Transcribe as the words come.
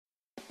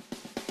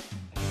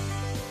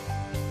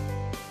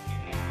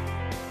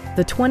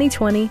the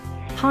 2020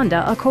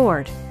 Honda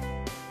Accord.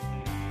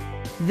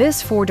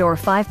 This four-door,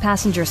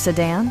 five-passenger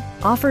sedan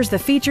offers the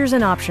features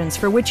and options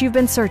for which you've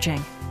been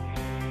searching.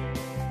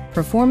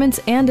 Performance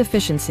and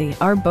efficiency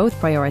are both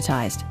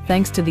prioritized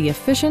thanks to the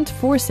efficient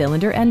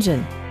four-cylinder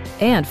engine.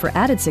 And for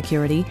added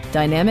security,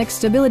 dynamic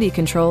stability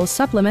control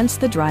supplements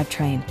the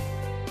drivetrain.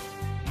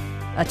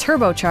 A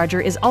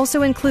turbocharger is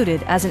also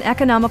included as an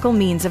economical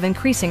means of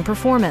increasing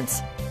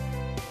performance.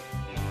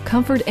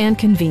 Comfort and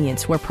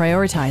convenience were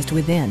prioritized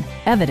within,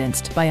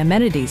 evidenced by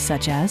amenities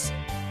such as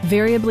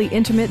variably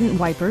intermittent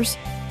wipers,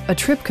 a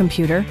trip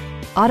computer,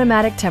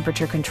 automatic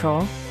temperature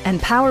control,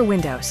 and power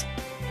windows.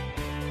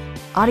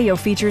 Audio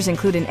features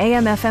include an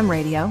AM/FM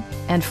radio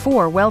and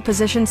 4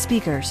 well-positioned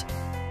speakers.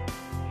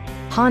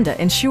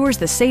 Honda ensures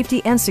the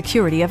safety and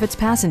security of its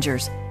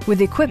passengers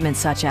with equipment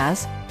such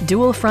as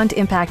dual front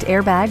impact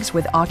airbags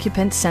with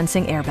occupant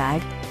sensing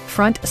airbag,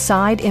 front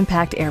side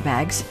impact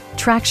airbags,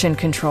 traction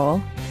control,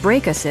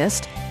 brake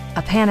assist,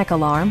 a panic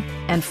alarm,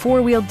 and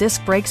 4-wheel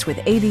disc brakes with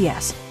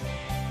ABS.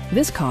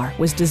 This car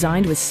was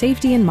designed with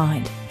safety in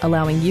mind,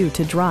 allowing you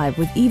to drive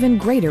with even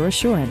greater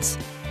assurance.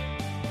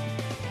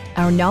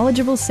 Our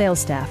knowledgeable sales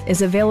staff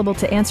is available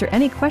to answer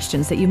any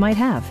questions that you might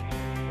have.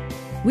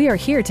 We are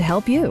here to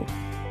help you.